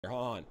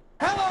On.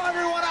 Hello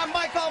everyone, I'm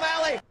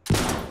MALLEY.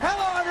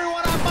 Hello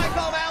everyone, I'm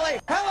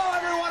MALLEY. Hello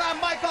everyone, I'm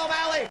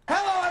MALLEY.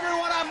 Hello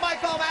everyone, I'm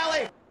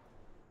MALLEY.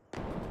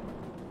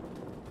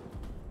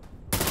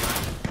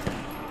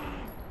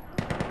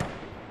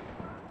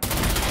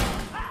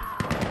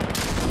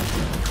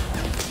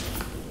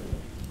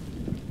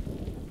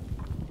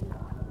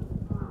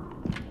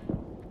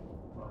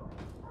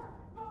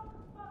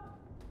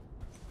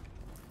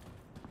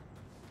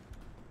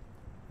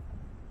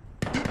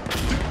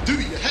 Do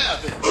you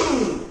have it?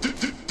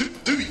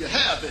 Do you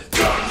have it?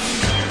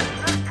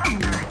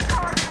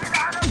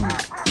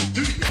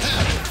 Do you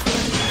have it?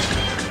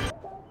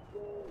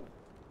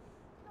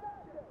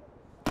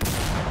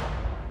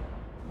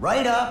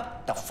 Right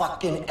up the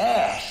fucking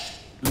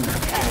ass. Go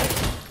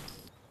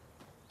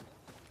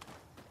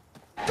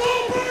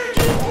back,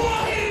 you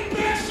fucking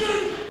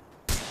bastard!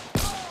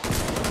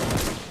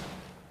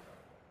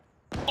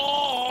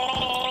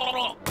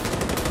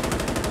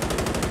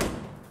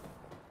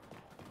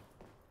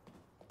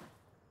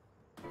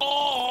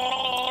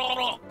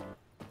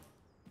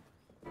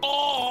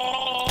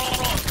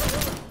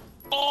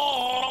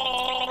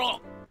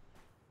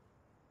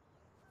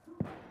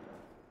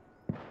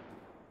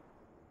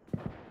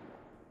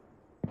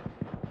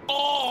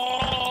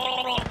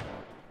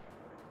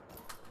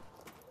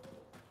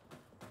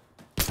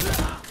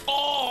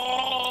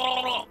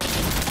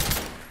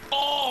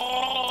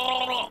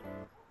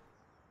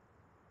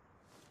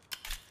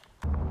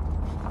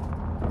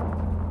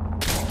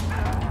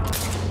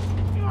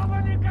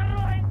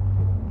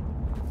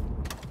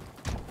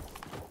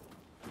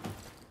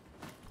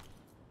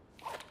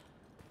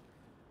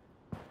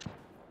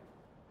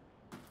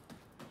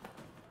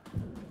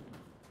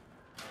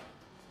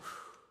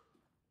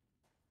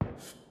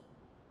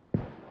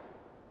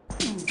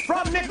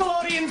 From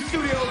Nickelodeon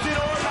Studios in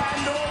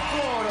Orlando,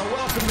 Florida,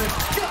 welcome to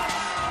Guts,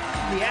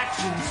 the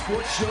action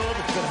sports show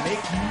that's gonna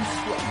make you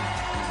sweat.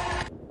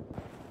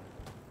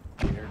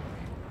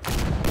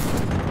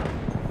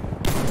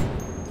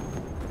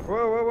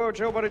 Whoa,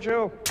 chill, buddy,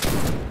 chill.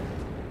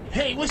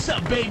 Hey, what's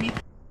up, baby?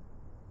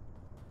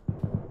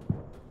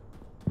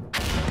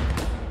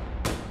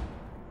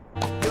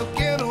 Yo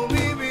quiero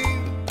vivir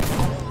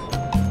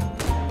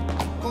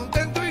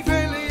contento y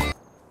feliz.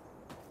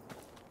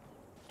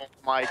 Oh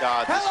my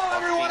god. this Hello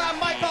everyone, I'm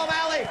fucking game.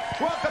 MALLEY.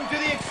 Welcome to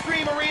the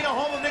Extreme Arena,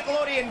 home of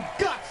Nickelodeon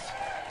Guts,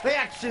 the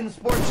action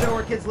sports show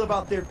where kids live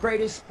out their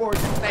greatest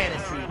sports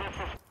fantasy.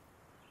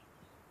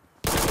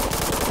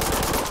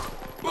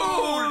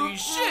 Holy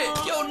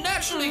shit! Yo,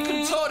 naturally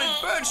contorted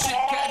bird shit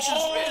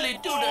catchers really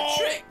do the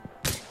trick.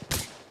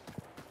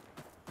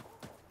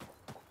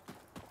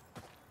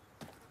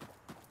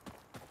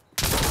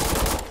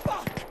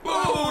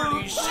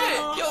 Holy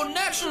shit! Yo,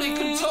 naturally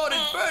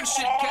contorted bird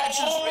shit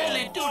catchers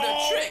really do the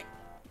trick.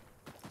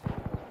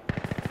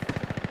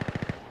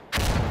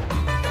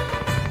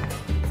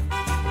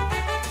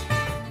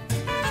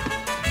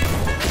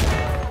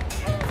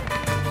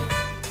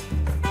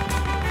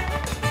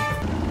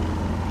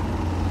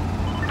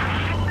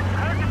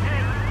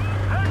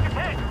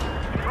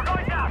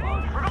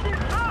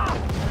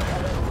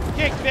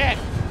 Kick that.